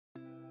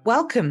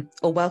Welcome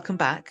or welcome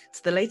back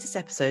to the latest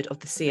episode of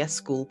the CS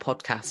School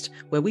podcast,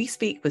 where we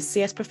speak with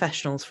CS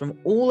professionals from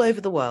all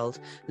over the world,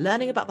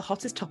 learning about the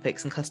hottest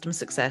topics in customer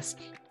success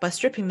by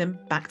stripping them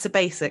back to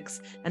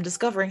basics and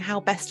discovering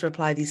how best to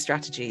apply these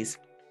strategies.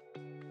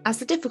 As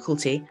the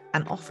difficulty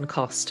and often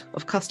cost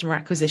of customer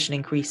acquisition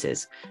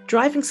increases,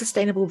 driving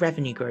sustainable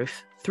revenue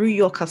growth through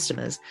your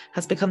customers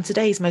has become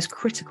today's most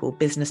critical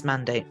business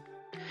mandate.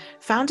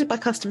 Founded by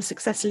customer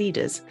success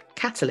leaders,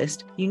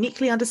 Catalyst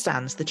uniquely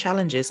understands the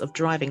challenges of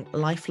driving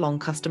lifelong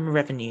customer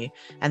revenue,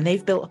 and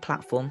they've built a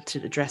platform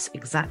to address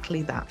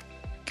exactly that.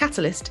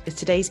 Catalyst is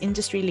today's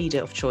industry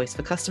leader of choice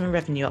for customer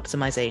revenue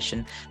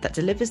optimization that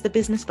delivers the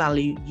business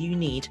value you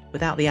need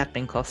without the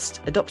admin cost,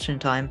 adoption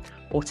time,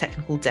 or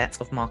technical debt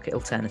of market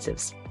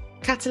alternatives.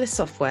 Catalyst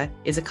software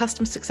is a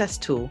customer success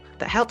tool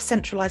that helps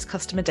centralize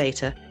customer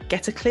data,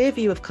 get a clear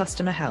view of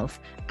customer health,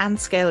 and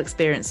scale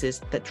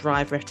experiences that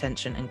drive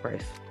retention and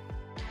growth.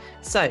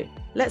 So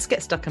let's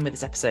get stuck in with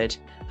this episode.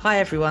 Hi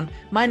everyone,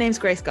 my name's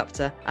Grace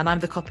Gupta and I'm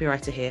the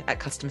copywriter here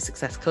at Customer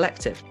Success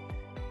Collective.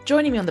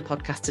 Joining me on the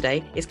podcast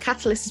today is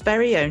Catalyst's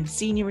very own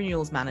Senior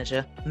Renewals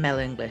Manager, Mel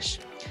English.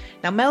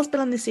 Now, Mel's been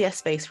on the CS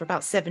space for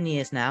about 7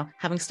 years now.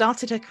 Having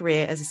started her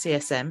career as a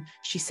CSM,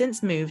 she's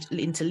since moved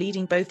into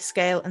leading both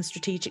scale and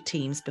strategic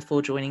teams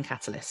before joining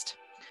Catalyst.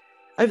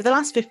 Over the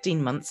last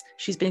 15 months,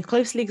 she's been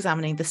closely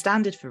examining the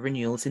standard for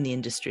renewals in the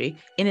industry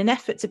in an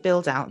effort to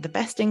build out the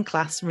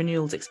best-in-class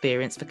renewals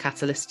experience for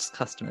Catalyst's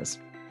customers.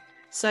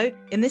 So,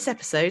 in this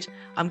episode,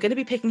 I'm going to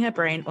be picking her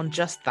brain on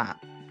just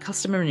that,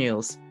 customer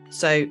renewals.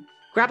 So,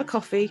 grab a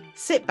coffee,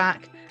 sit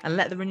back, and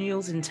let the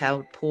renewals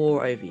intel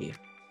pour over you.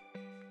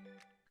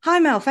 Hi,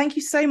 Mel. Thank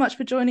you so much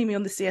for joining me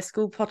on the CS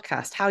School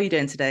podcast. How are you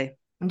doing today?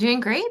 I'm doing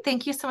great.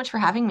 Thank you so much for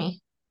having me.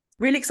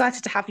 Really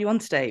excited to have you on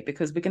today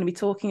because we're going to be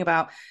talking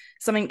about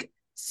something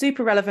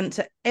super relevant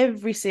to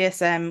every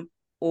CSM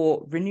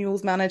or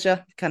renewals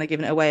manager, kind of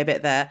giving it away a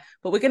bit there.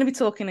 But we're going to be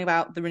talking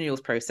about the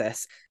renewals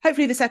process.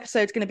 Hopefully this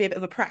episode is going to be a bit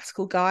of a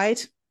practical guide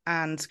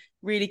and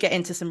really get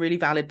into some really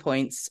valid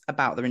points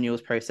about the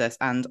renewals process.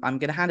 And I'm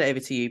going to hand it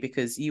over to you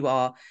because you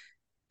are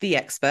the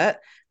expert.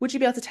 Would you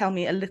be able to tell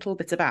me a little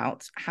bit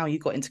about how you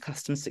got into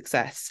customer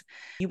success?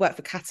 You work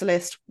for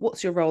Catalyst.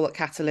 What's your role at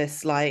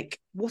Catalyst like?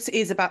 What it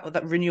is about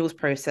that renewals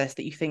process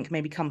that you think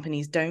maybe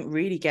companies don't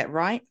really get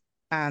right?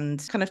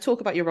 And kind of talk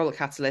about your role at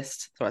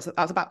Catalyst. Sorry, that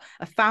was about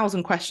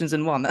 1,000 questions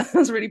in one. That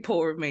was really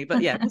poor of me.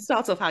 But yeah, we'll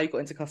start off how you got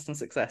into customer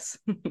success.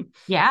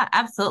 Yeah,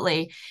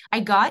 absolutely.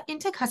 I got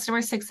into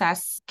customer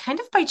success kind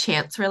of by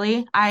chance,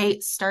 really. I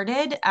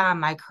started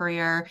my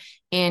career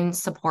in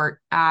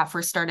support.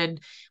 First started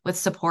with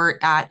support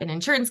at an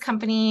insurance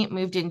company,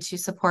 moved into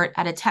support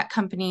at a tech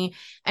company,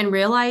 and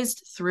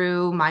realized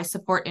through my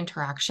support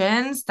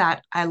interactions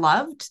that I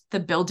loved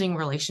the building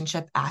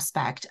relationship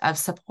aspect of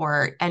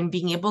support and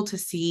being able to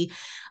see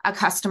a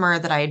customer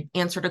that I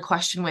answered a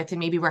question with and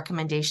maybe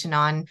recommendation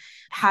on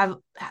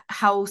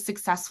how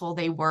successful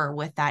they were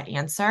with that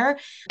answer.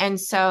 And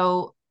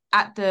so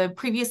at the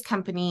previous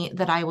company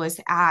that I was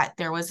at,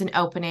 there was an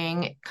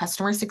opening.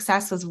 Customer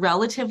success was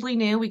relatively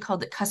new. We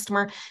called it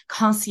customer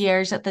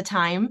concierge at the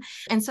time.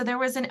 And so there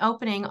was an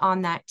opening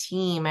on that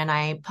team. And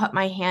I put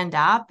my hand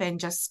up and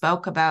just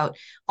spoke about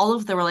all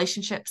of the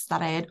relationships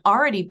that I had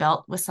already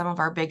built with some of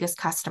our biggest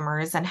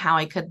customers and how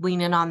I could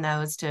lean in on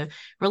those to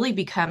really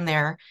become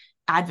their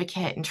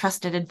advocate and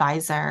trusted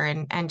advisor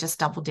and just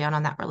double down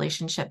on that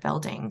relationship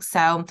building.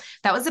 So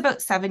that was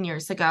about 7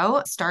 years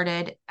ago.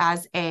 Started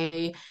as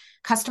a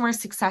customer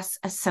success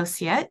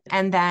associate.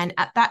 And then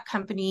at that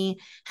company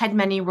had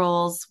many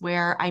roles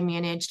where I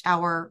managed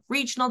our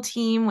regional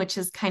team, which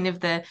is kind of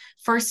the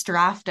first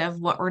draft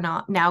of what we're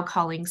not now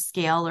calling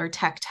scale or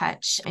tech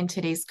touch in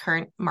today's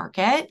current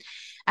market.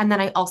 And then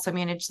I also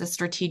manage the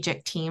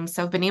strategic team.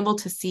 So I've been able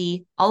to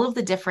see all of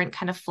the different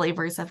kind of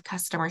flavors of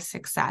customer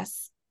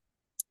success.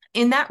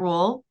 In that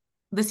role,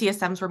 the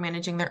CSMs were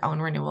managing their own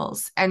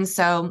renewals. And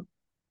so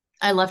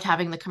I loved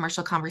having the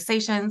commercial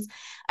conversations.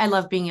 I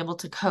love being able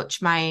to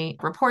coach my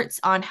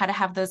reports on how to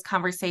have those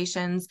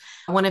conversations.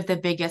 One of the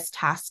biggest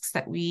tasks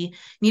that we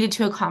needed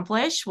to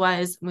accomplish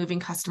was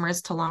moving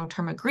customers to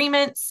long-term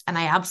agreements. And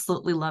I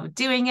absolutely loved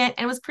doing it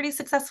and was pretty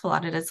successful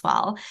at it as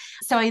well.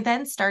 So I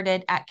then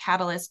started at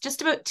Catalyst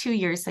just about 2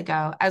 years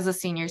ago as a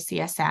senior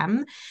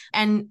CSM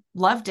and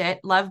loved it,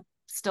 loved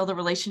still the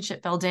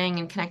relationship building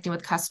and connecting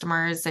with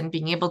customers and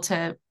being able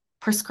to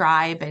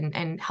prescribe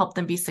and help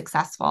them be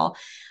successful.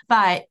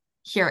 But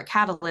here at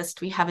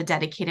Catalyst, we have a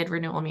dedicated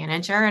renewal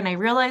manager. And I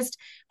realized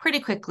pretty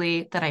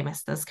quickly that I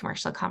missed those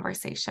commercial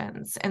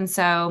conversations. And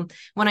so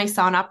when I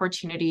saw an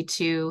opportunity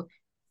to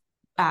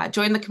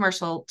join the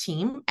commercial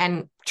team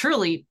and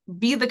truly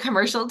be the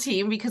commercial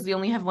team, because we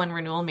only have one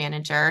renewal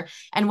manager,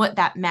 and what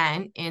that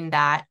meant in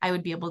that I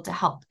would be able to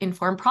help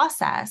inform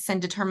process and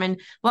determine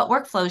what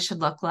workflows should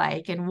look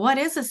like and what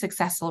is a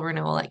successful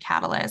renewal at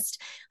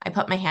Catalyst. I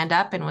put my hand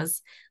up and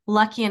was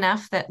lucky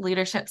enough that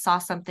leadership saw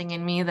something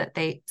in me that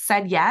they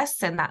said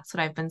yes. And that's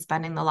what I've been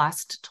spending the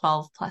last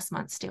 12 plus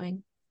months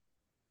doing.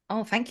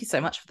 Oh, thank you so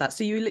much for that.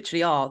 So you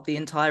literally are the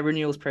entire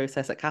renewals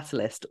process at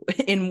Catalyst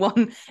in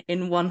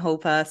one whole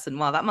person.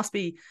 Wow, that must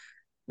be,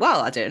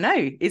 well, I don't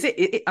know. Is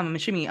it, I'm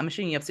assuming you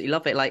absolutely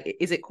love it. Like,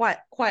 is it quite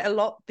a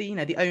lot,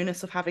 the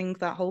onus of having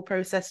that whole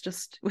process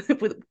just with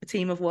a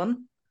team of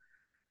one?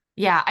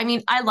 Yeah, I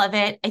mean, I love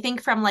it. I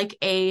think from like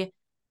a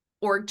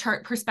org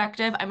chart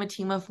perspective, I'm a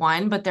team of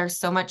one, but there's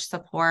so much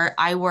support.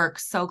 I work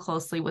so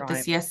closely with the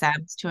Right.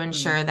 CSMs to Mm.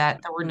 ensure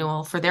that the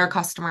renewal for their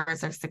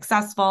customers are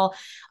successful.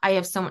 I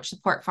have so much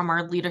support from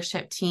our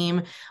leadership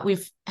team.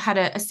 We've had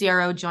a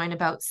CRO join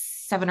about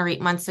 7 or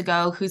 8 months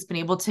ago who's been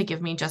able to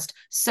give me just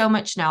so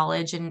much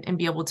knowledge and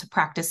be able to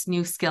practice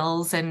new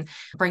skills and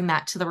bring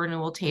that to the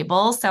renewal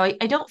table. So I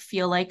don't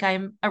feel like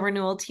I'm a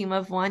renewal team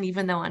of one,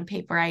 even though on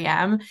paper I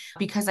am,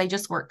 because I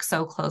just work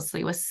so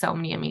closely with so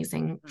many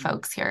amazing Mm.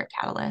 folks here at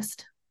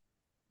Catalyst.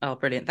 Oh,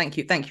 brilliant. Thank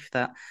you for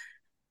that.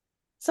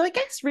 So I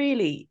guess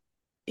really,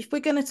 if we're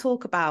going to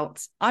talk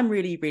about, I'm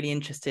really, really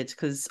interested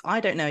because I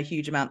don't know a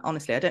huge amount,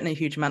 honestly, I don't know a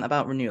huge amount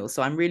about renewals.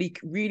 So I'm really,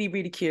 really,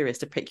 really curious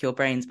to pick your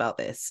brains about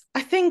this.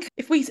 I think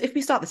if we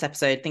start this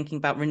episode thinking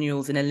about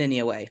renewals in a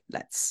linear way,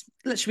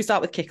 should we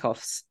start with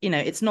kickoffs?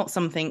 It's not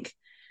something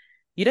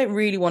you don't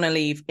really want to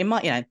leave in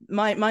my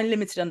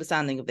limited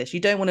understanding of this, you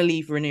don't want to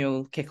leave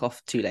renewal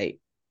kickoff too late.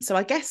 So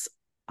I guess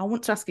I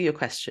want to ask you a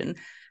question.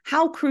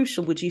 How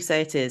crucial would you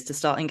say it is to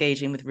start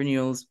engaging with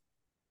renewals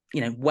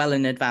well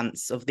in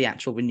advance of the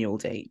actual renewal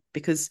date?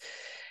 Because,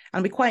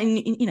 and be quite,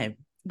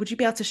 would you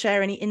be able to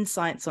share any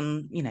insights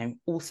on,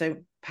 also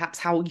perhaps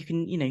how you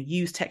can,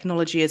 use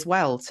technology as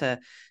well to,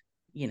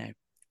 you know,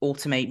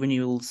 automate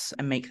renewals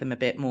and make them a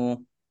bit more,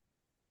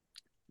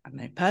 I don't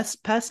know,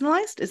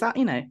 personalized? Is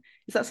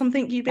that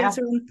something you'd be able Yeah,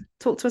 to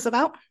talk to us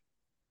about?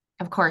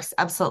 of course,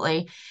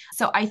 absolutely.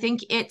 So I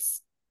think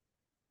it's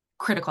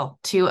critical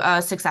to a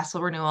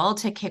successful renewal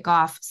to kick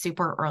off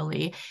super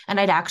early. And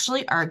I'd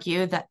actually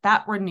argue that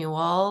that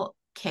renewal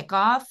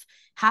kickoff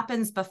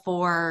happens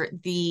before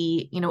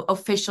the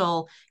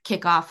official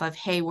kickoff of,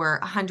 hey, we're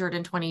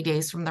 120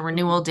 days from the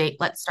renewal date,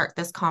 let's start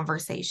this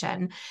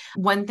conversation.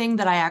 One thing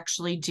that I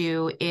actually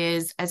do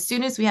is as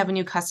soon as we have a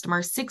new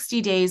customer,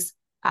 60 days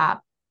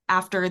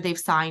after they've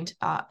signed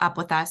up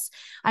with us,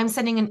 I'm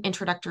sending an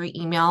introductory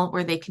email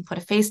where they can put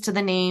a face to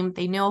the name.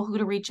 They know who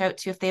to reach out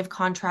to if they have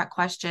contract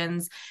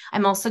questions.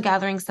 I'm also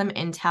gathering some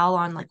intel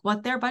on like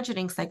what their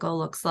budgeting cycle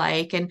looks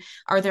like, and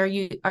are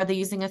they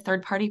using a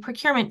third party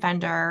procurement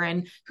vendor,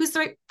 and who's the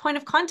right point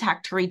of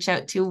contact to reach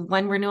out to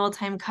when renewal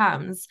time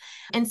comes.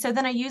 And so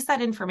then I use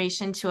that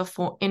information to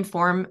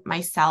inform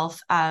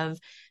myself of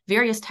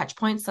various touch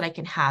points that I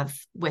can have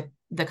with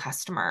the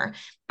customer.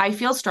 I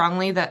feel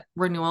strongly that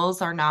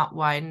renewals are not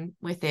one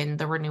within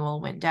the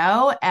renewal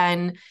window,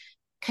 and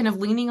kind of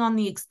leaning on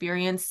the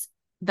experience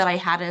that I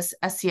had as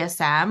a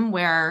CSM,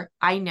 where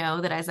I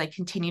know that as I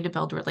continue to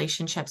build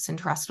relationships and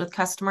trust with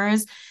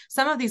customers,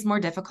 some of these more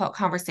difficult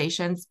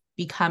conversations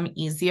become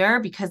easier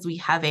because we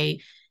have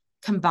a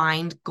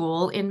combined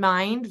goal in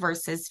mind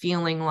versus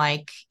feeling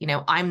like,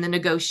 I'm the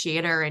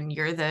negotiator and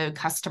you're the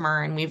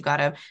customer and we've got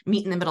to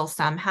meet in the middle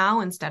somehow.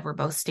 Instead, we're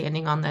both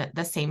standing on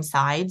the same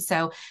side.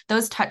 So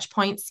those touch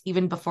points,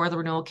 even before the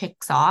renewal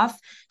kicks off,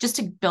 just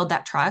to build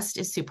that trust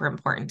is super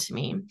important to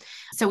me.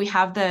 So we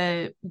have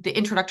the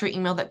introductory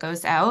email that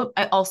goes out.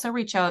 I also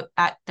reach out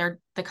at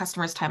the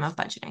customer's time of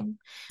budgeting.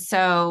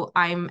 So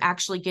I'm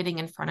actually getting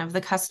in front of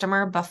the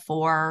customer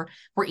before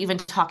we're even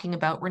talking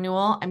about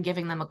renewal. I'm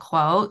giving them a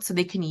quote so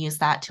they can use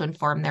that to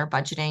inform their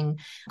budgeting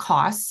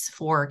costs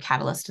for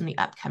Catalyst in the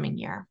upcoming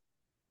year.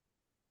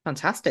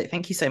 Fantastic.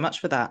 Thank you so much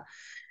for that.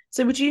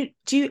 So I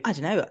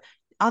don't know,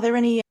 are there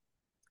any,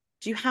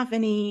 do you have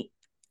any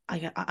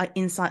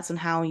insights on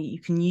how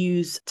you can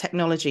use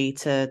technology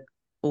to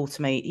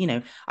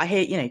automate, I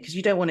hear, because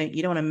you don't want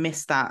to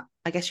miss that.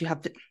 I guess you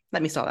have to,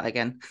 let me start that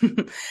again.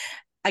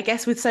 I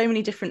guess with so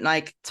many different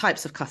like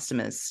types of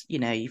customers,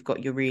 you've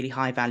got your really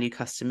high value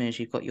customers,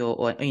 you've got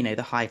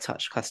the high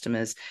touch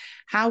customers.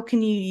 How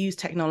can you use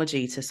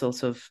technology to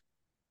sort of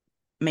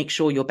make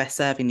sure you're best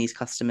serving these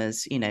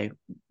customers,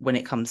 when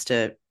it comes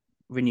to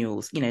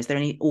renewals? Is there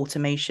any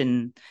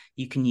automation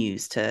you can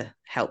use to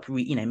help,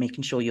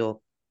 making sure you're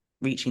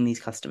reaching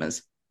these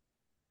customers?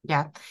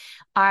 Yeah,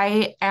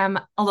 I am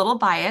a little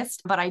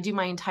biased, but I do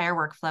my entire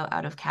workflow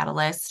out of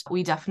Catalyst.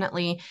 We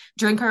definitely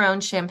drink our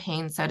own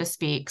champagne, so to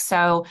speak.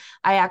 So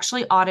I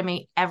actually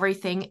automate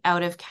everything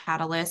out of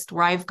Catalyst,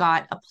 where I've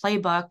got a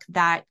playbook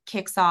that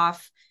kicks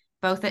off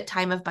both at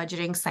time of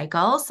budgeting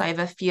cycle. So I have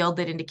a field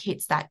that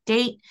indicates that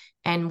date.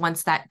 And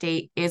once that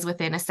date is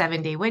within a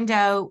 7-day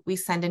window, we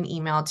send an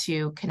email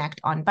to connect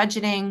on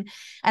budgeting.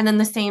 And then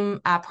the same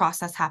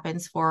process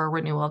happens for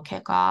renewal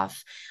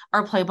kickoff.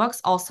 Our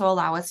playbooks also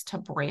allow us to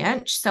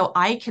branch. So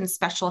I can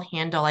special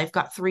handle, I've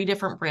got 3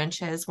 different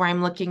branches where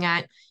I'm looking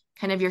at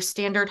kind of your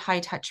standard high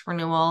touch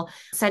renewal,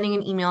 sending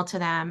an email to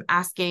them,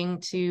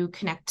 asking to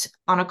connect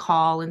on a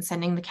call and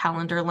sending the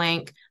calendar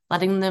link,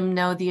 letting them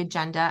know the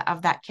agenda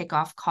of that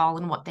kickoff call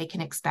and what they can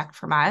expect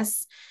from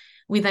us.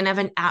 We then have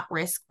an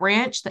at-risk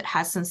branch that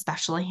has some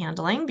special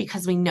handling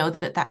because we know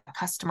that that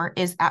customer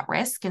is at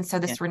risk. And so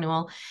this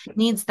renewal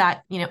needs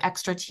that,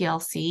 extra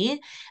TLC.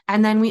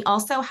 And then we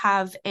also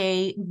have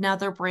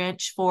another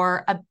branch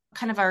for a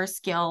kind of our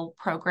skill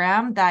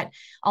program that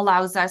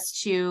allows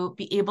us to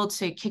be able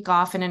to kick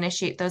off and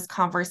initiate those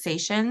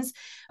conversations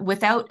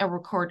without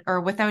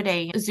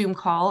a Zoom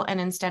call,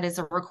 and instead is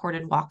a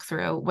recorded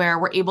walkthrough where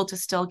we're able to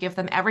still give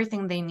them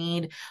everything they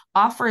need,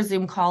 offer a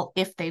Zoom call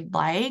if they'd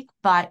like,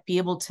 but be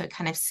able to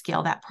kind of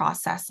scale that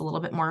process a little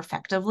bit more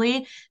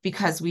effectively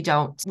because we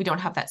don't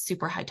have that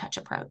super high touch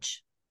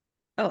approach.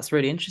 Oh, that's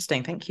really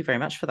interesting. Thank you very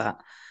much for that.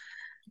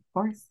 Of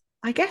course.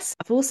 I guess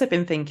I've also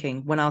been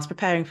thinking when I was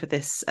preparing for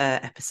this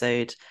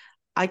episode,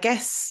 I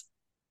guess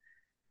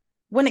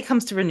when it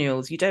comes to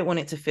renewals, you don't want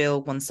it to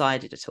feel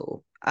one-sided at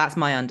all. That's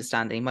my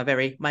understanding, my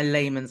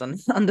layman's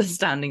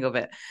understanding of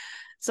it.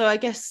 So I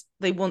guess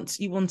you want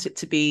it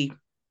to be,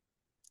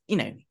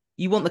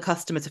 you want the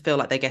customer to feel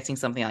like they're getting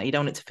something out. You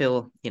don't want it to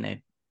feel, I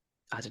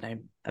don't know,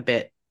 a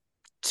bit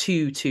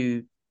too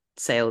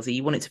salesy.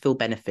 You want it to feel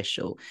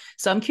beneficial.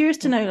 So I'm curious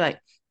to know, like,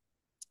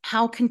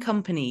 how can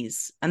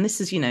companies, and this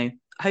is,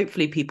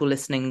 hopefully people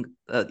listening,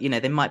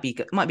 they might be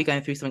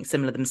going through something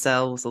similar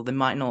themselves, or they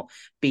might not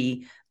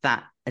be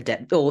that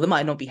adept, or they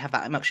might not have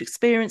that much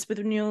experience with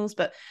renewals,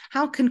 but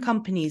how can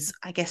companies,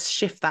 I guess,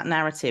 shift that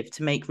narrative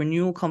to make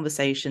renewal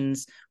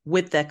conversations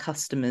with their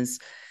customers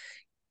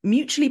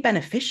mutually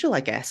beneficial, I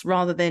guess,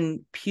 rather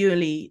than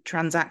purely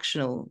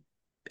transactional?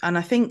 And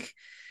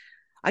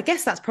I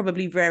guess that's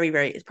probably very,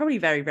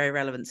 very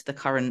relevant to the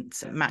current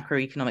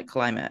macroeconomic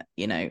climate,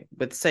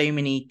 with so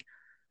many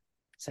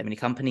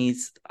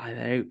companies, I don't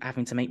know,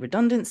 having to make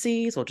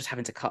redundancies or just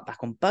having to cut back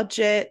on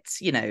budgets,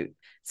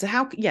 So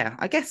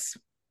I guess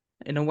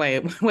in a way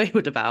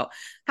about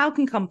how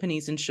can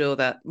companies ensure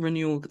that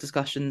renewal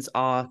discussions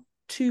are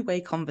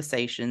two-way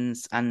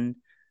conversations and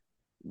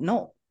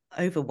not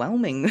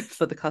overwhelming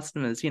for the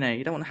customers? You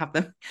don't want to have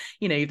them,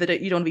 you don't want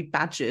to be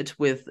badgered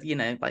with,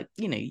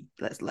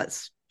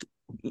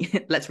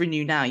 let's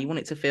renew now. You want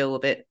it to feel a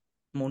bit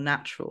more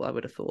natural, I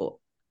would have thought.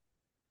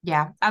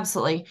 Yeah,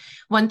 absolutely.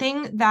 One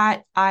thing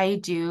that I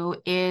do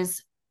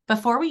is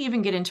before we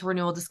even get into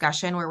renewal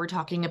discussion where we're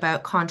talking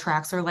about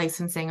contracts or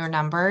licensing or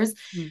numbers,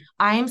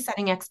 I am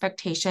setting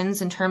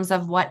expectations in terms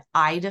of what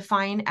I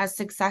define as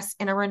success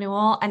in a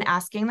renewal and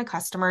asking the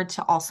customer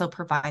to also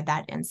provide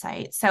that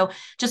insight. So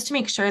just to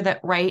make sure that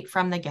right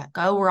from the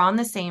get-go, we're on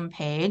the same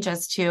page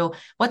as to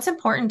what's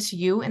important to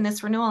you in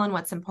this renewal and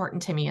what's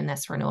important to me in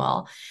this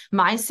renewal.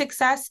 My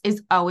success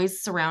is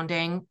always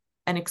surrounding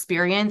an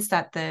experience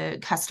that the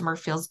customer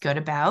feels good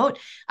about.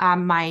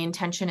 My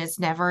intention is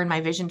never, and my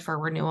vision for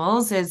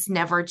renewals is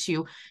never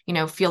to,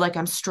 feel like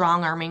I'm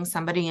strong arming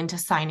somebody into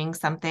signing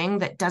something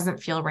that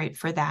doesn't feel right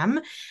for them,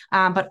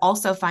 but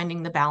also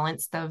finding the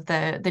balance of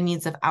the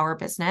needs of our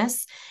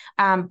business.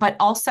 But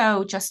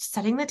also just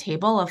setting the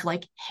table of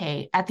like,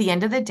 hey, at the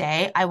end of the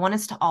day, I want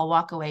us to all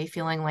walk away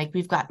feeling like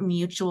we've got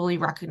mutually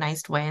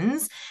recognized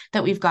wins,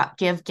 that we've got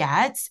give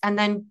gets, and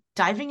then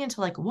diving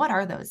into like, what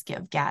are those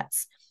give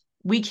gets?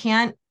 We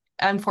can't,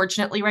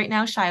 unfortunately, right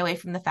now shy away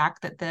from the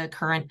fact that the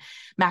current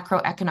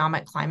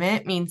macroeconomic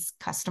climate means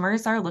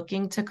customers are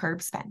looking to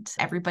curb spend.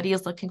 Everybody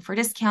is looking for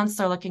discounts.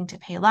 They're looking to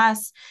pay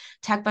less.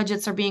 Tech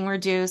budgets are being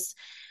reduced.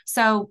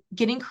 So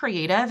getting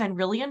creative and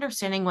really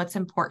understanding what's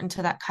important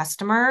to that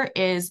customer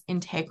is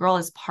integral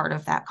as part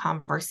of that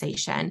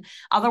conversation.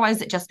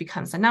 Otherwise, it just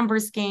becomes a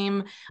numbers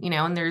game,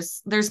 and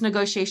there's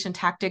negotiation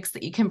tactics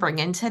that you can bring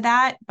into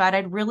that. But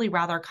I'd really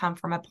rather come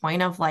from a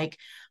point of like,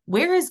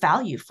 where is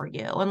value for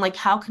you? And like,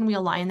 how can we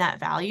align that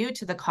value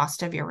to the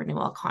cost of your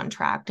renewal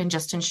contract and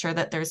just ensure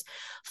that there's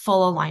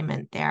full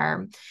alignment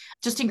there?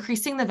 Just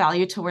increasing the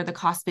value to where the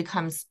cost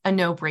becomes a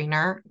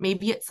no-brainer.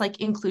 Maybe it's like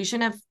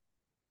inclusion of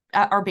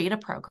our beta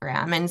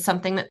program and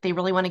something that they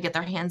really want to get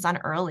their hands on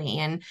early,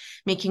 and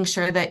making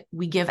sure that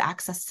we give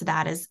access to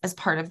that as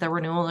part of the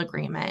renewal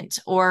agreement,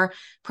 or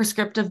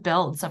prescriptive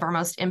builds of our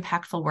most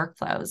impactful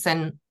workflows.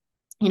 And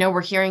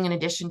we're hearing, in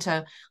addition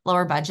to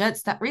lower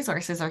budgets, that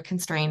resources are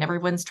constrained.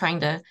 Everyone's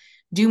trying to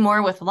do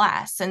more with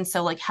less. And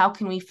so like, how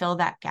can we fill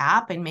that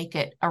gap and make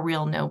it a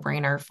real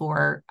no-brainer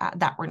for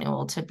that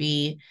renewal to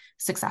be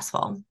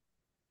successful?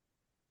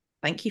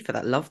 Thank you for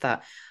that. Love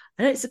that.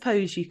 I don't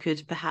suppose you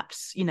could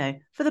perhaps,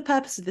 for the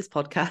purpose of this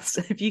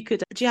podcast, if you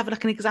could, do you have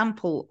like an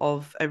example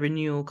of a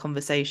renewal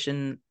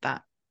conversation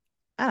that,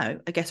 I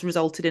guess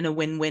resulted in a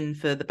win-win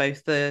for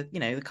both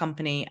the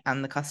company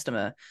and the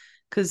customer?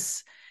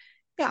 Because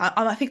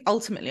I think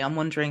ultimately I'm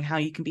wondering how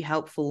you can be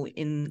helpful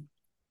in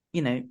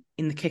the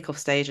kickoff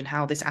stage, and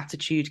how this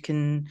attitude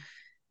can,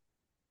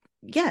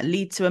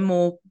 lead to a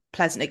more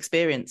pleasant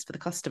experience for the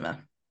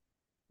customer.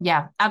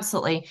 Yeah,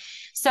 absolutely.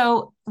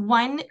 So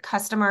one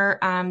customer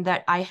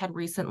that I had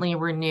recently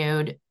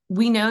renewed,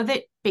 we know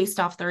that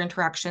based off their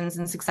interactions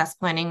and success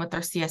planning with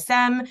their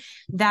CSM,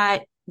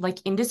 that like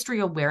industry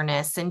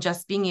awareness and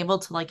just being able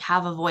to like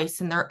have a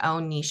voice in their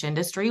own niche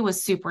industry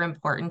was super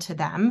important to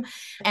them.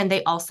 And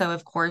they also,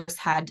 of course,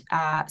 had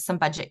some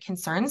budget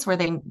concerns where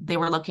they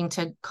were looking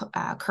to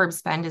curb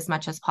spend as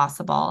much as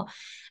possible.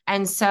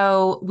 And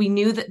so we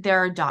knew that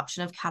their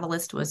adoption of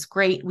Catalyst was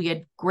great. We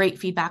had great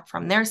feedback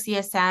from their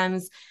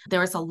CSMs. There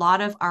was a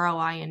lot of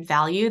ROI and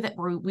value that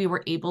we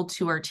were able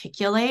to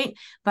articulate.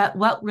 But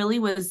what really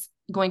was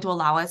going to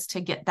allow us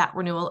to get that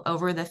renewal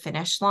over the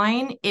finish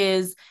line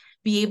is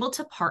be able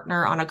to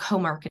partner on a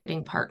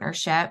co-marketing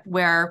partnership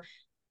where,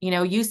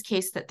 use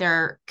case that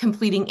they're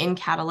completing in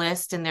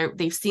Catalyst and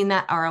they've seen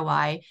that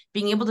ROI,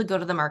 being able to go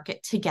to the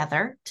market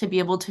together to be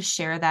able to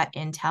share that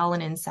intel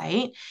and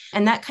insight.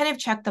 And that kind of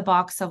checked the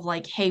box of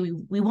like, hey,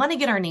 we want to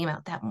get our name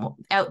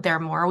out there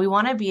more. We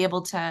want to be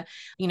able to,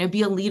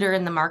 be a leader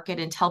in the market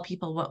and tell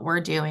people what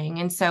we're doing.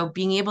 And so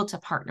being able to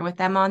partner with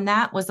them on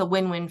that was a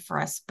win-win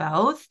for us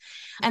both.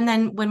 And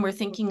then when we're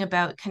thinking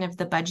about kind of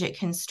the budget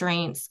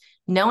constraints,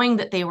 knowing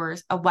that they were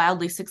a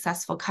wildly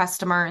successful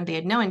customer and they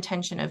had no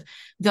intention of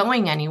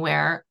going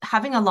anywhere,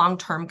 having a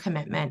long-term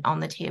commitment on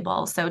the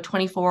table. So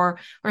 24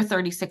 or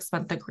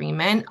 36-month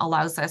agreement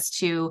allows us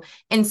to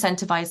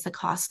incentivize the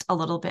cost a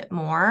little bit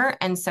more.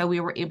 And so we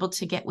were able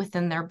to get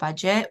within their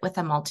budget with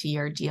a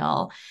multi-year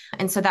deal.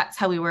 And so that's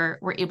how we were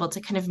able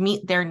to kind of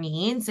meet their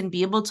needs and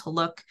be able to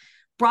look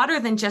broader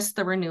than just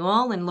the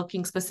renewal and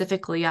looking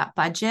specifically at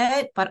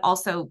budget, but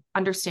also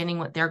understanding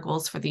what their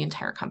goals for the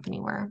entire company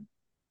were.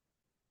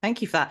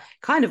 Thank you for that.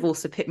 Kind of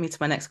also picked me to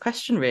my next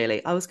question,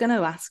 really. I was going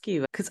to ask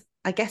you, because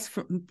I guess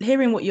from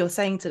hearing what you're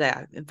saying today,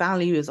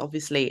 value is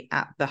obviously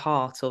at the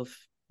heart of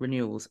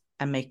renewals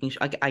and making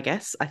sure,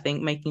 I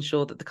think making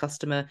sure that the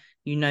customer,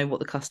 what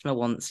the customer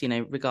wants,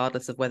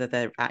 regardless of whether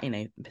they're at,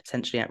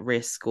 potentially at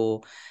risk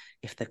or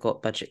if they've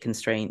got budget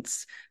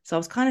constraints. So I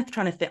was kind of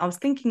trying to think, I was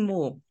thinking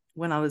more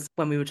when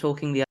we were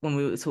talking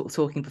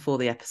before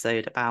the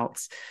episode about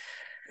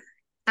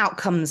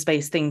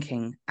outcomes-based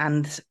thinking.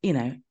 And,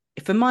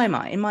 in my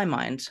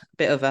mind, a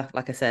bit of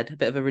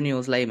a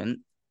renewals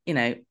layman,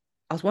 I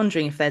was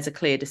wondering if there's a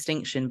clear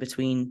distinction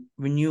between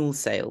renewal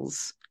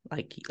sales,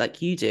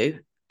 like you do,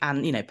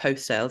 and,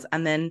 post sales,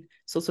 and then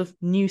sort of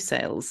new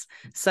sales.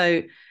 So,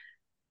 and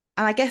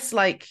I guess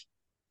like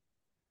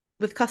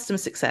with customer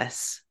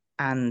success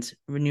and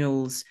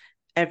renewals,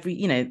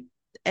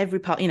 every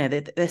part,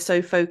 they're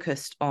so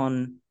focused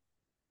on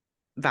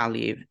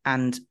value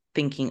and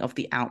thinking of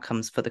the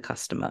outcomes for the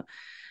customer.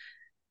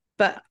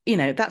 But,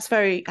 I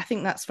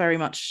think that's very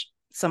much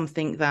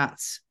something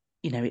that,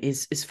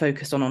 is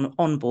focused on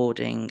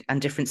onboarding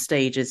and different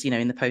stages,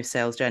 in the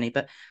post-sales journey.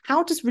 But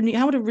how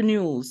do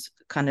renewals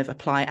kind of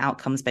apply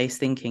outcomes-based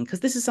thinking? Because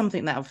this is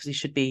something that obviously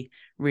should be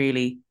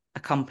really a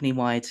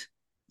company-wide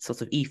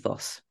sort of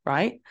ethos,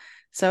 right?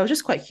 So I was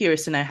just quite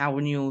curious to know how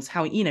renewals,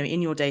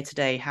 in your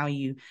day-to-day, how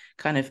you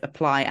kind of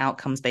apply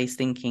outcomes-based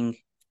thinking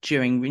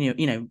during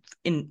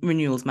in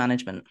renewals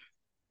management.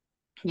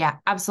 Yeah,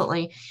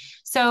 absolutely.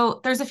 So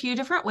there's a few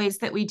different ways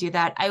that we do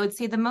that. I would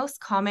say the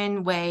most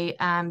common way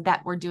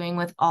that we're doing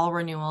with all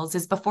renewals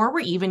is before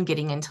we're even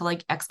getting into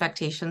like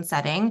expectation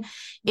setting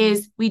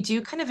is we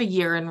do kind of a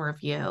year in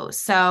review.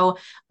 So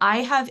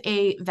I have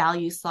a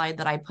value slide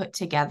that I put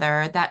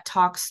together that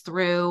talks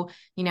through,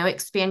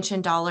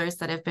 expansion dollars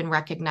that have been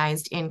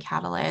recognized in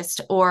Catalyst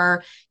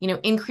or,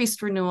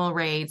 increased renewal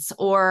rates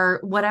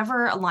or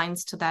whatever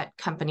aligns to that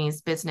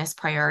company's business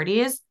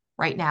priorities.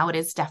 Right now, it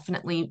is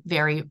definitely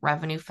very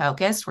revenue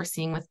focused. We're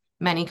seeing with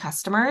many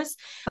customers,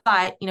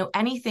 but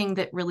anything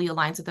that really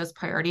aligns with those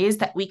priorities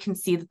that we can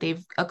see that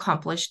they've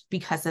accomplished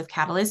because of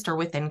Catalyst or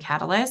within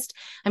Catalyst,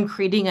 I'm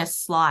creating a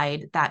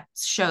slide that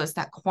shows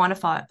that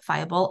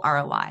quantifiable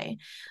ROI.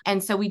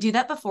 And so we do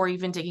that before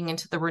even digging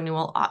into the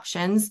renewal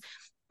options.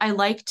 I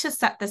like to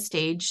set the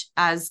stage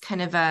as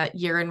kind of a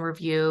year in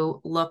review,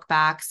 look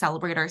back,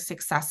 celebrate our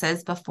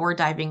successes before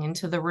diving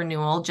into the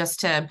renewal, just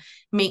to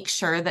make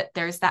sure that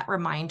there's that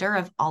reminder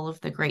of all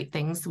of the great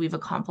things we've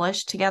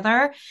accomplished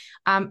together.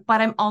 But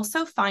I'm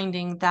also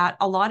finding that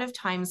a lot of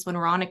times when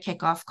we're on a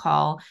kickoff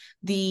call,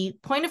 the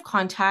point of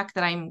contact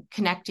that I'm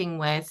connecting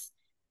with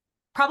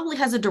probably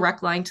has a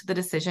direct line to the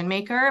decision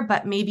maker,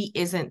 but maybe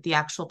isn't the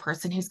actual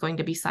person who's going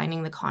to be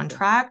signing the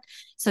contract.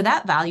 So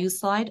that value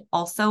slide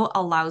also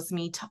allows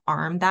me to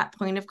arm that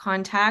point of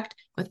contact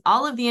with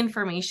all of the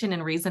information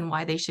and reason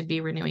why they should be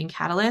renewing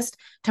Catalyst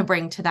to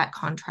bring to that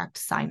contract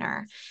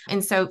signer.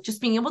 And so just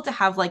being able to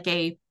have like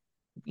a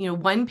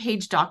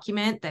one-page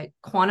document that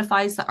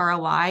quantifies the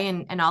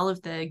ROI and all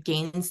of the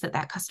gains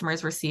that customer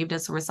has received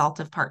as a result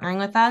of partnering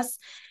with us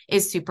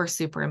is super,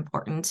 super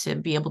important to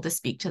be able to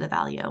speak to the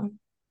value.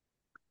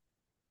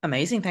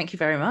 Amazing. Thank you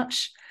very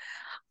much.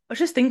 I was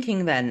just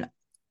thinking then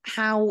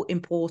how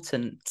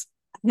important,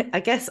 I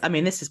guess,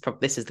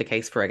 this is the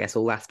case for, I guess,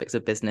 all aspects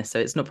of business. So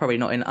it's not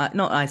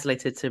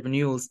isolated to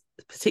renewals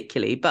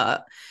particularly,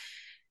 but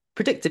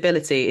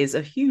predictability is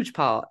a huge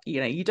part.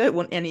 You don't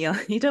want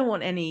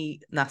any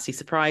nasty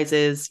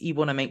surprises. You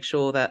want to make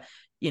sure that,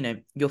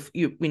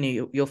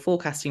 you're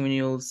forecasting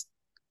renewals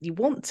you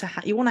want to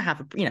have you want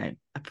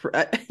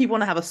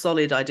to have a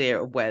solid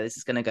idea of where this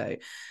is going to go.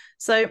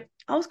 So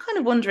I was kind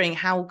of wondering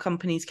how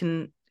companies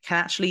can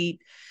actually,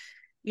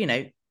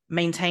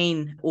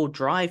 maintain or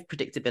drive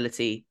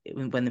predictability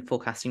when they're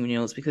forecasting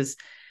renewals, because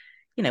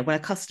when a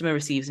customer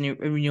receives a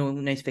renewal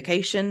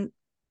notification,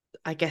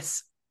 I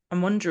guess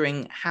I'm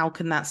wondering how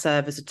can that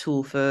serve as a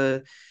tool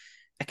for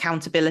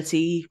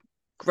accountability,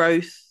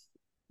 growth,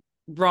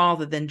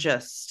 rather than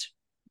just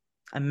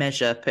a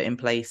measure put in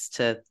place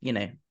to,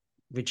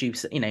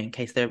 reduce, in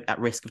case they're at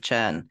risk of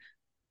churn.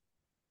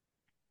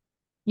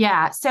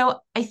 Yeah. So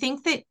I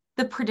think that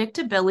the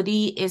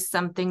predictability is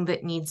something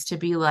that needs to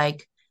be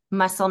like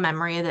muscle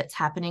memory that's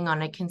happening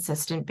on a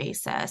consistent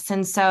basis.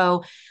 And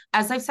so,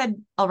 as I've said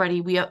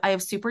already, I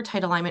have super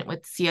tight alignment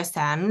with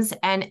CSMs,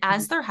 and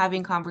as they're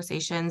having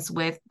conversations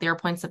with their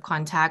points of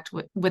contact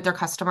with their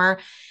customer,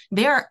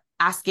 they're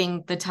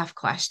asking the tough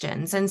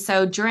questions. And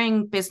so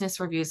during business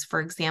reviews,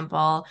 for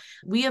example,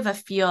 we have a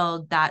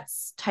field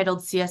that's titled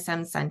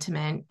CSM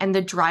sentiment, and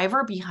the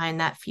driver behind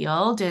that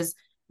field is,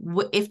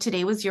 if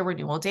today was your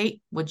renewal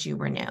date, would you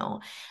renew?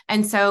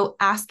 And so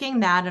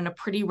asking that on a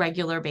pretty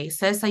regular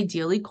basis,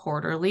 ideally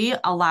quarterly,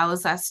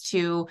 allows us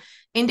to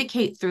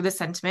indicate through the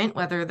sentiment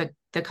whether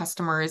the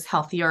customer is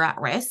healthy or at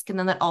risk. And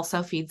then that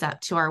also feeds up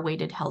to our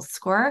weighted health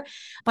score.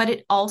 But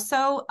it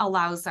also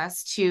allows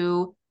us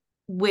to,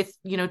 with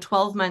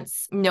 12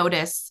 months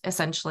notice,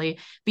 essentially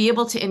be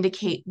able to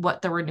indicate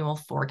what the renewal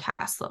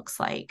forecast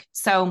looks like.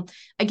 So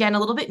again, a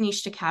little bit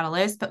niche to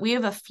Catalyst, but we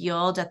have a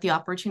field at the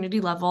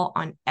opportunity level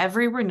on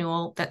every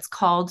renewal that's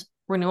called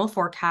renewal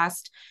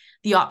forecast.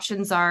 The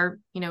options are,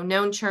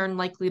 known churn,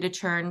 likely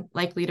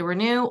to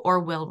renew, or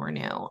will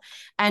renew.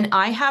 And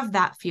I have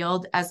that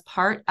field as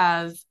part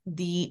of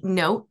the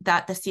note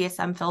that the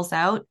CSM fills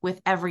out with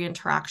every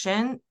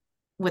interaction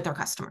with their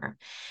customer.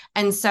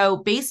 And so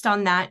based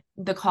on that,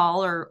 the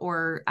call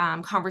or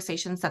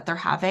conversations that they're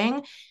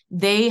having,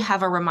 they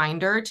have a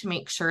reminder to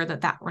make sure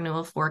that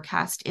renewal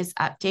forecast is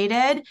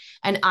updated.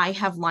 And I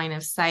have line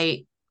of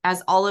sight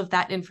as all of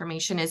that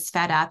information is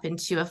fed up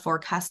into a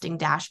forecasting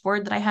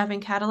dashboard that I have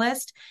in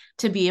Catalyst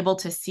to be able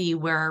to see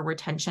where our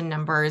retention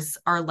numbers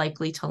are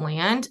likely to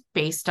land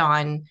based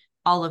on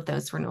all of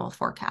those renewal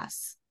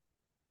forecasts.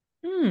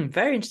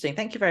 Very interesting.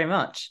 Thank you very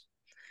much.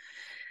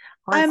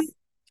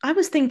 I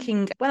was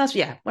thinking when I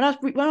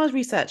was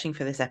researching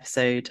for this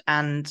episode,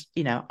 and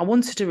I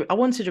wanted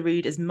to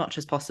read as much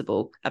as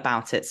possible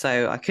about it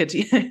so I could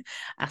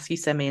ask you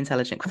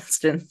semi-intelligent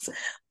questions.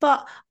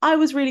 But I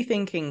was really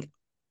thinking,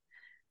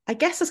 I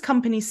guess as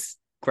companies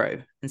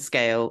grow and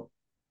scale,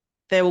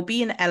 there will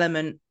be an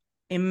element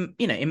in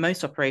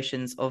most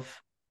operations of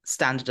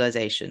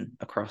standardization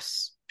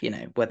across,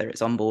 whether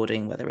it's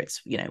onboarding, whether it's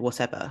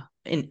whatever,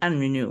 and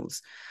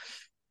renewals.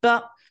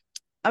 But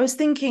I was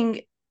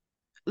thinking,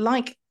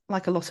 like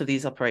a lot of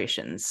these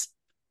operations,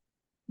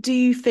 do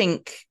you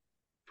think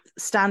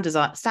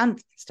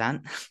standardizing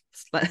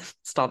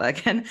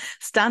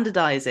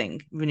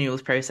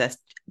renewals process,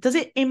 does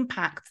it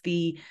impact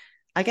the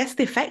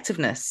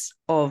effectiveness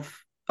of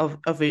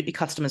a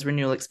customer's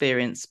renewal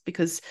experience?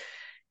 Because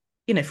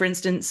for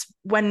instance,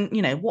 when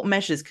what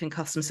measures can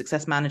customer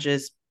success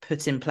managers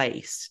put in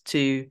place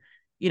to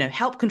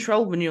help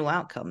control renewal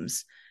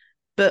outcomes,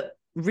 but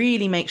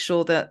really make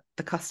sure that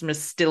the customer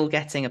is still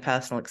getting a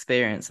personal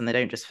experience and they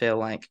don't just feel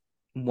like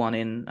one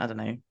in, I don't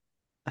know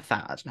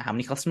how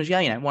many customers,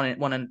 one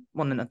in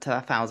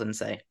 1,000,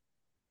 say.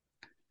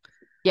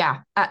 Yeah,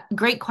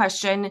 great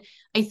question.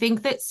 I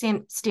think that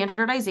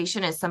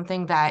standardization is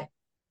something that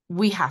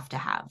we have to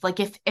have.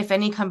 Like if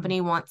any company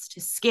wants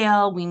to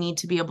scale, we need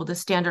to be able to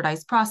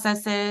standardize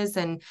processes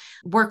and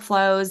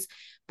workflows.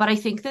 But I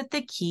think that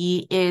the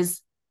key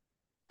is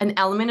an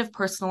element of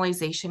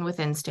personalization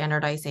within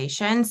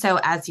standardization. So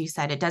as you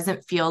said, it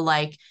doesn't feel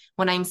like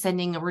when I'm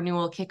sending a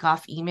renewal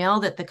kickoff email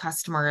that the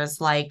customer is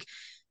like,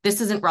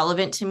 this isn't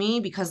relevant to me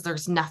because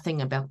there's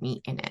nothing about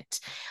me in it.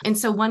 And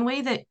so one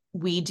way that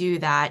we do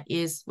that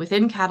is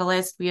within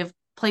Catalyst, we have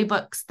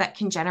playbooks that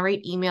can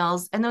generate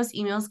emails, and those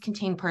emails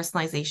contain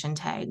personalization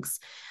tags.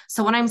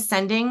 So when I'm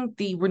sending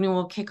the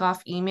renewal kickoff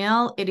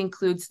email, it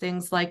includes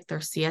things like their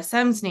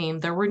CSM's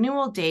name, their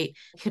renewal date,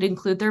 could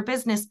include their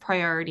business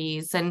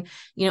priorities, and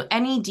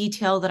any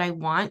detail that I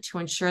want to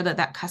ensure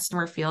that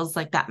customer feels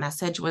like that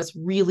message was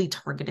really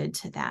targeted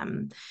to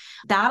them.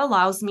 That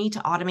allows me to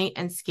automate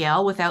and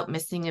scale without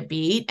missing a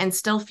beat and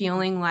still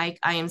feeling like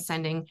I am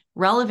sending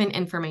relevant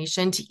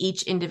information to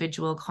each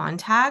individual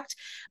contact,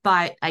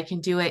 but I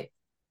can do it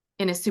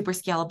in a super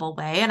scalable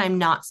way. And I'm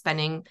not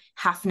spending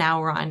half an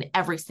hour on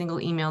every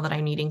single email that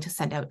I'm needing to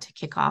send out to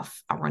kick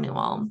off a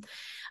renewal.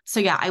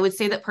 So yeah, I would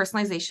say that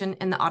personalization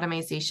in the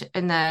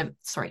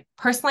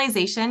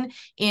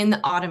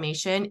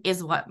automation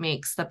is what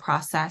makes the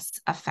process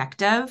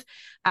effective.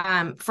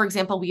 For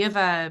example, we have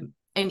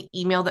an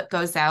email that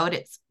goes out.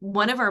 It's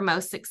one of our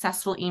most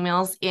successful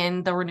emails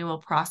in the renewal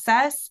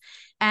process.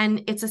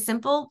 And it's a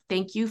simple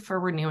thank you for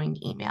renewing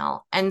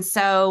email. And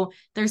so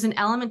there's an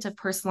element of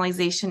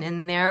personalization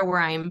in there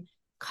where I'm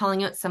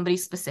calling out somebody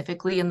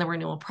specifically in the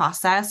renewal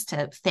process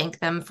to thank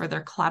them for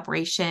their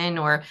collaboration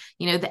or,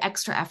 the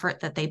extra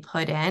effort that they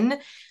put in.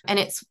 And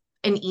it's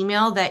an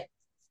email that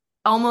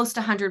almost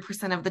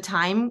 100% of the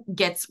time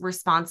gets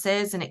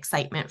responses and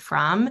excitement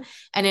from.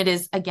 And it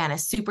is, again, a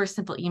super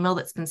simple email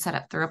that's been set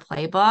up through a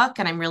playbook.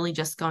 And I'm really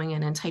just going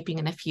in and typing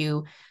in a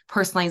few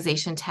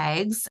personalization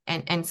tags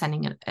and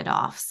sending it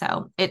off.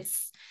 So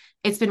it's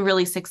been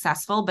really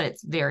successful, but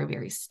it's very,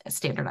 very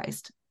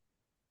standardized.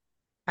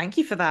 Thank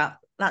you for that.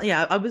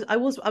 Yeah, I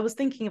was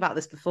thinking about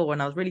this before,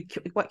 and I was really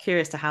quite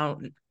curious to how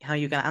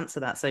you're going to answer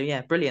that. So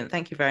yeah, brilliant.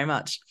 Thank you very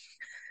much.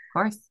 Of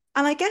course.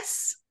 And I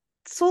guess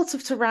sort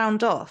of to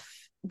round off,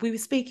 we were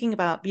speaking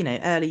about,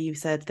 earlier you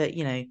said that,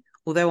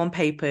 although on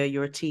paper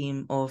you're a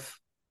team of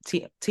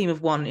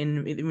one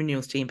in the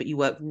renewals team, but you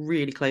work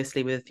really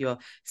closely with your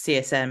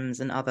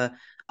CSMs and other,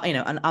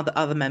 and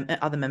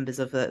other members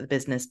of the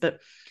business. But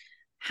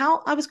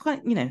how I was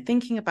quite,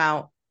 thinking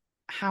about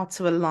how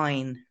to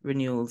align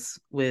renewals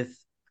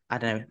with, I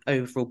don't know,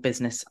 overall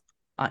business,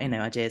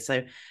 ideas.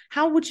 So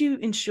how would you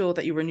ensure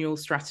that your renewal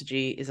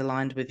strategy is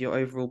aligned with your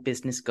overall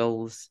business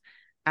goals?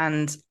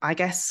 And I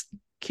guess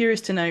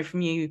curious to know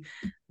from you,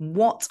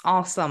 what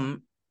are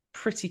some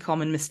pretty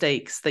common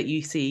mistakes that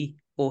you see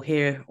or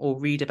hear or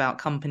read about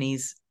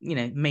companies,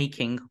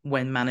 making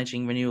when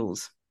managing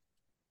renewals?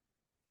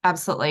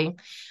 Absolutely.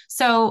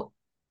 So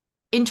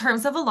in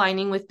terms of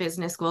aligning with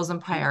business goals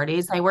and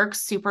priorities, I work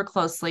super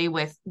closely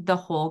with the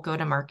whole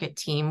go-to-market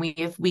team. We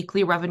have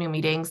weekly revenue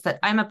meetings that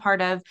I'm a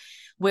part of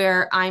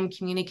where I'm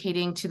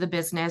communicating to the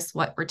business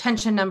what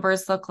retention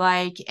numbers look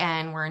like,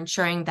 and we're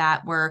ensuring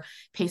that we're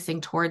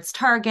pacing towards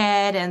target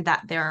and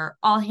that there are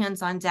all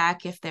hands on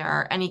deck if there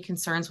are any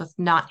concerns with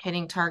not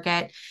hitting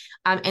target.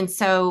 And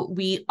so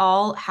we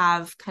all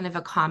have kind of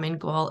a common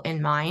goal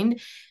in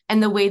mind.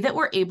 And the way that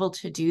we're able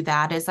to do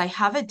that is I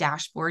have a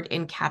dashboard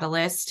in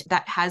Catalyst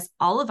that has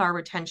all of our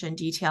retention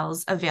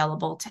details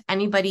available to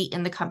anybody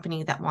in the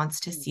company that wants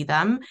to see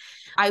them.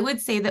 I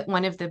would say that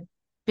one of the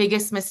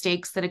biggest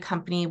mistakes that a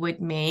company would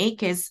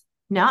make is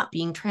not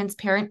being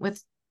transparent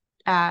with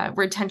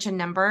retention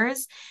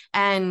numbers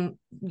and,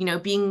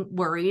 being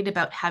worried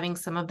about having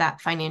some of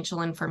that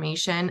financial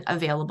information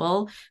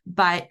available.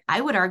 But I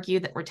would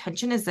argue that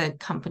retention is a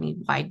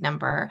company-wide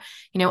number.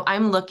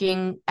 I'm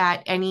looking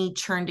at any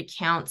churned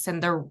accounts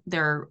and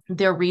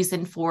their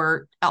reason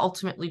for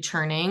ultimately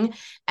churning,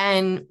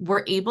 and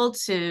we're able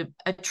to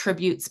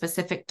attribute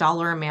specific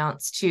dollar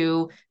amounts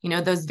to,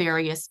 those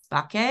various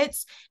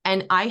buckets.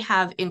 And I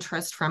have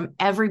interest from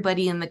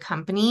everybody in the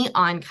company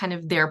on kind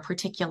of their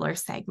particular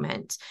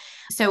segment.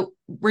 So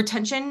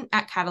retention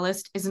at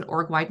Catalyst is an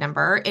org-wide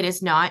number. It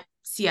is not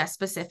CS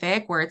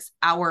specific where it's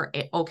our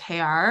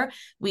OKR.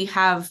 We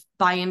have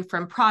buy-in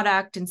from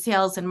product and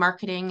sales and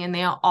marketing, and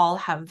they all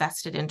have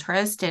vested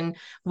interest in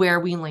where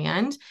we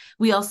land.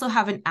 We also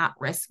have an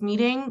at-risk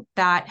meeting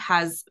that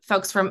has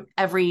folks from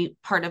every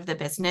part of the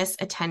business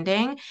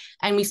attending.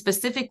 And we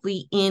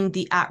specifically, in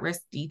the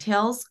at-risk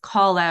details,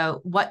 call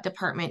out what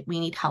department we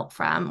need help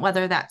from,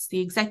 whether that's the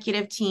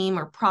executive team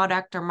or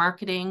product or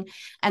marketing.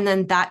 And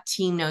then that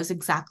team knows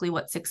exactly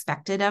what's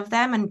expected of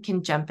them and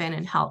can jump in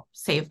and help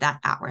save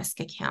that at-risk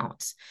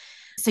account.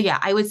 So yeah,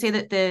 I would say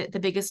that the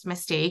biggest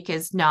mistake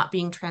is not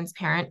being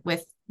transparent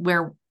with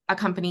where a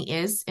company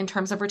is in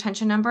terms of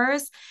retention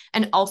numbers,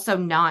 and also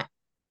not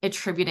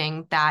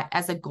attributing that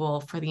as a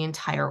goal for the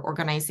entire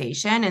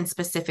organization, and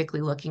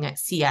specifically looking at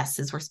CS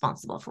as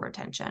responsible for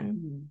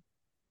retention.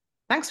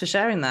 Thanks for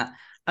sharing that.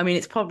 I mean,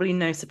 it's probably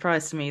no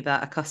surprise to me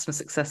that a customer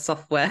success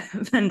software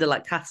vendor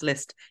like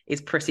Catalyst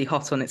is pretty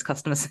hot on its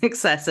customer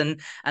success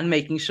and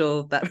making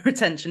sure that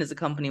retention is a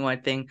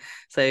company-wide thing.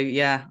 So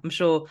yeah, I'm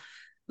sure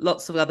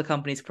lots of other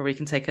companies probably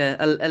can take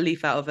a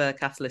leaf out of a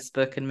Catalyst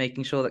book and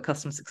making sure that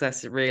customer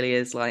success really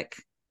is like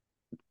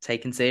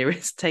taken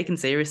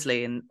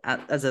seriously and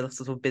as a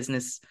sort of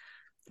business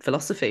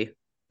philosophy,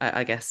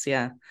 I guess.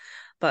 Yeah.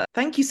 But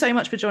thank you so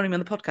much for joining me on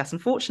the podcast.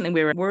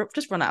 Unfortunately, we're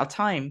just run out of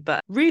time,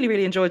 but really,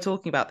 really enjoyed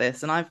talking about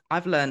this. And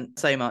I've learned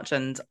so much,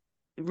 and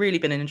really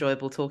been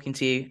enjoyable talking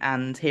to you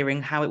and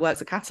hearing how it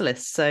works at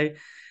Catalyst. So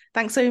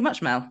thanks so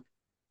much, Mel.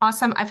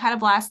 Awesome. I've had a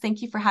blast.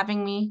 Thank you for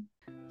having me.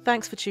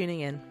 Thanks for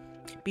tuning in.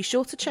 Be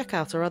sure to check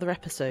out our other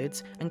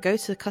episodes and go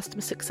to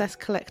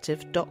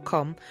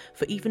customersuccesscollective.com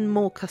for even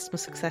more customer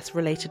success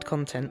related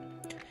content.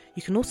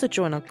 You can also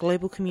join our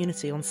global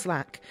community on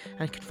Slack,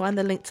 and you can find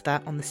the link to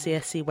that on the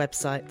CSC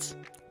website.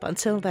 But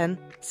until then,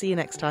 see you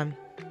next time.